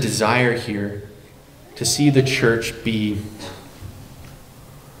 And there's a desire here to see the church be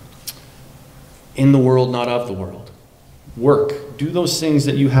in the world, not of the world. Work. Do those things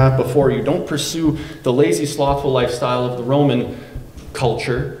that you have before you. Don't pursue the lazy, slothful lifestyle of the Roman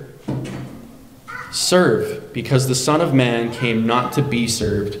culture. Serve, because the Son of Man came not to be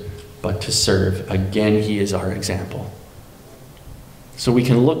served, but to serve. Again, he is our example. So we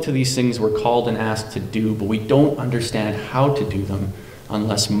can look to these things we're called and asked to do, but we don't understand how to do them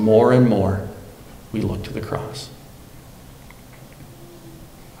unless more and more we look to the cross.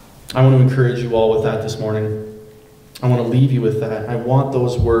 I want to encourage you all with that this morning. I want to leave you with that. I want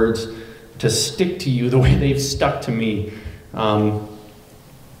those words to stick to you the way they've stuck to me. I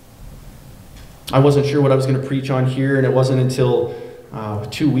wasn't sure what I was going to preach on here, and it wasn't until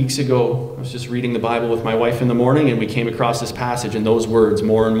 2 weeks ago, I was just reading the Bible with my wife in the morning, and we came across this passage, and those words,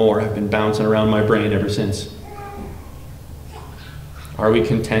 more and more, have been bouncing around my brain ever since. Are we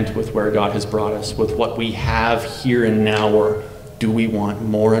content with where God has brought us, with what we have here and now, or do we want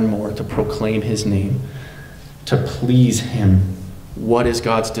more and more to proclaim his name, to please him? What is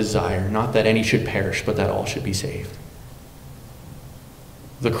God's desire? Not that any should perish, but that all should be saved.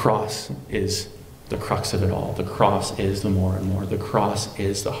 The cross is the crux of it all. The cross is the more and more. The cross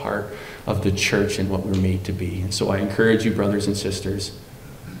is the heart of the church and what we're made to be. And so I encourage you, brothers and sisters,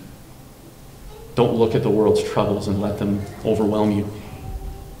 don't look at the world's troubles and let them overwhelm you.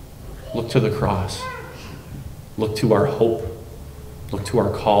 Look to the cross. Look to our hope. Look to our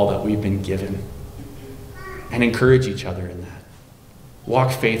call that we've been given. And encourage each other in that.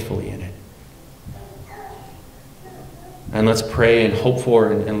 Walk faithfully in it. And let's pray and hope for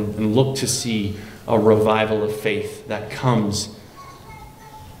and look to see a revival of faith that comes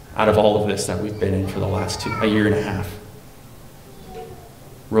out of all of this that we've been in for the last a year and a half.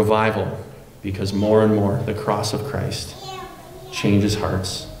 Revival, because more and more the cross of Christ changes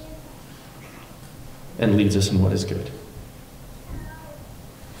hearts and leads us in what is good.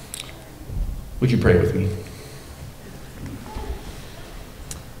 Would you pray with me?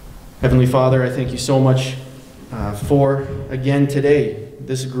 Heavenly Father, I thank you so much for, again today,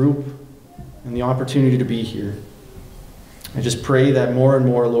 this group and the opportunity to be here. I just pray that more and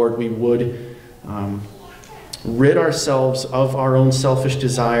more, Lord, we would rid ourselves of our own selfish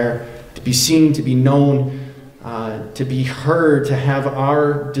desire to be seen, to be known, to be heard, to have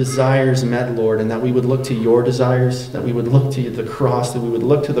our desires met, Lord, and that we would look to your desires, that we would look to the cross, that we would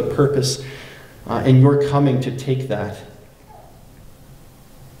look to the purpose in your coming to take that.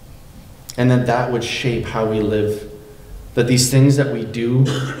 And that would shape how we live. That these things that we do,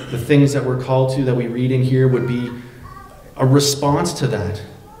 the things that we're called to, that we read in here, would be a response to that.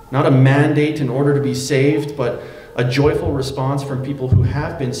 Not a mandate in order to be saved, but a joyful response from people who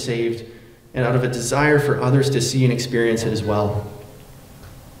have been saved and out of a desire for others to see and experience it as well.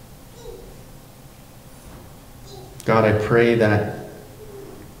 God, I pray that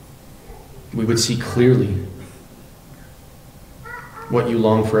we would see clearly what you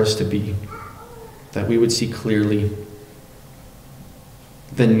long for us to be. That we would see clearly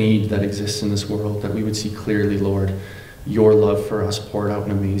the need that exists in this world. That we would see clearly, Lord, your love for us poured out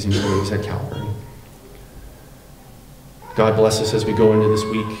in amazing ways at Calvary. God, bless us as we go into this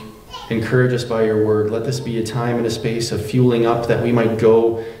week. Encourage us by your word. Let this be a time and a space of fueling up that we might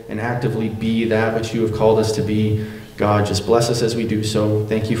go and actively be that which you have called us to be. God, just bless us as we do so.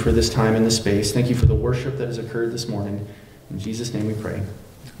 Thank you for this time and this space. Thank you for the worship that has occurred this morning. In Jesus' name we pray.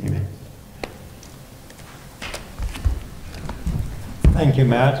 Amen. Thank you,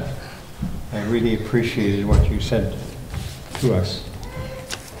 Matt. I really appreciated what you said to us.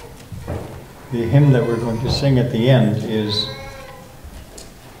 The hymn that we're going to sing at the end is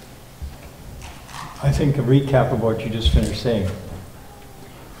I think a recap of what you just finished saying.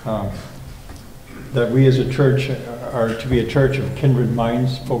 That we as a church are to be a church of kindred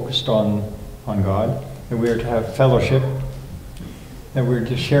minds focused on God, that we are to have fellowship, that we're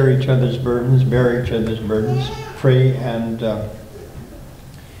to share each other's burdens, bear each other's burdens, pray, and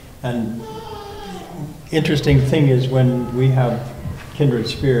interesting thing is when we have kindred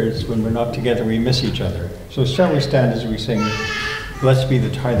spirits, when we're not together, we miss each other. So shall we stand as we sing, "Blessed be the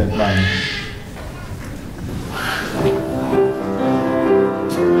tie that binds."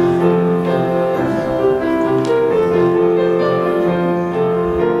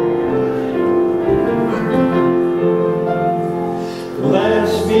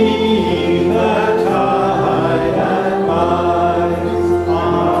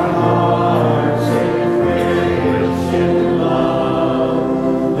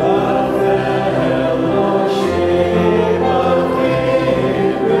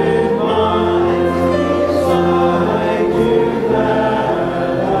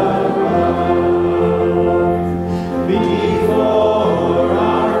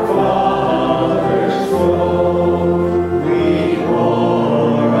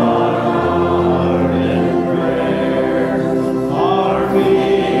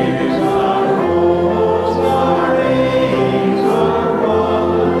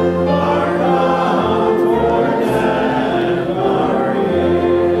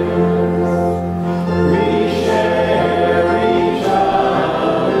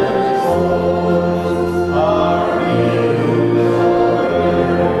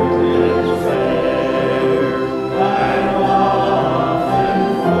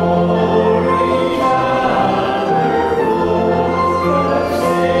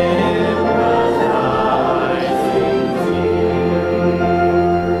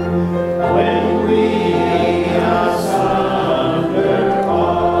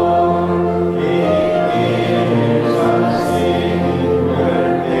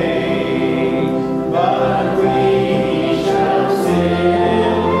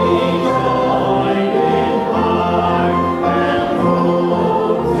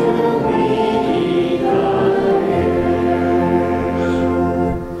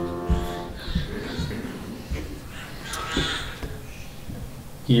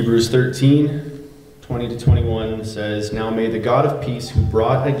 Hebrews 13, 20 to 21 says, "Now may the God of peace, who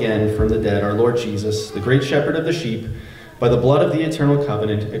brought again from the dead our Lord Jesus, the great shepherd of the sheep, by the blood of the eternal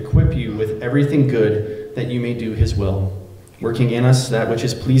covenant, equip you with everything good, that you may do his will, working in us that which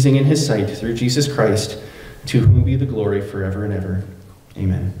is pleasing in his sight, through Jesus Christ, to whom be the glory forever and ever.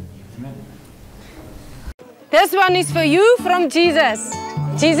 Amen." This one is for you from Jesus.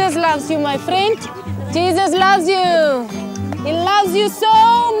 Jesus loves you, my friend. Jesus loves you. He loves you so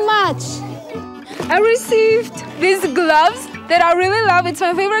much. I received these gloves that I really love. It's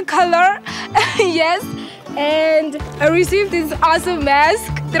my favorite color. Yes. And I received this awesome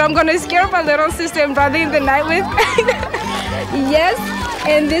mask that I'm gonna scare my little sister and brother in the night with. Yes.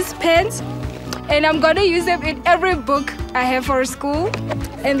 And this pens. And I'm gonna use them in every book I have for school.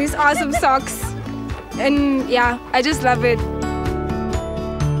 And these awesome socks. And yeah, I just love it. I'm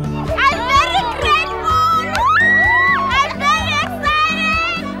very grateful. I'm very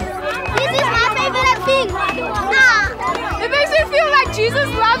excited. This is my favorite thing. It makes me feel like Jesus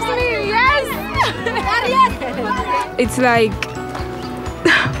loves me. Yes. It's like,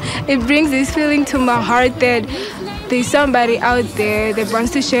 it brings this feeling to my heart that there's somebody out there that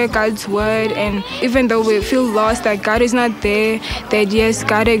wants to share God's word, and even though we feel lost, that God is not there, that yes,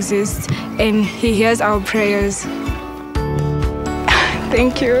 God exists, and he hears our prayers.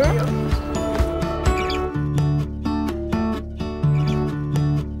 Thank you.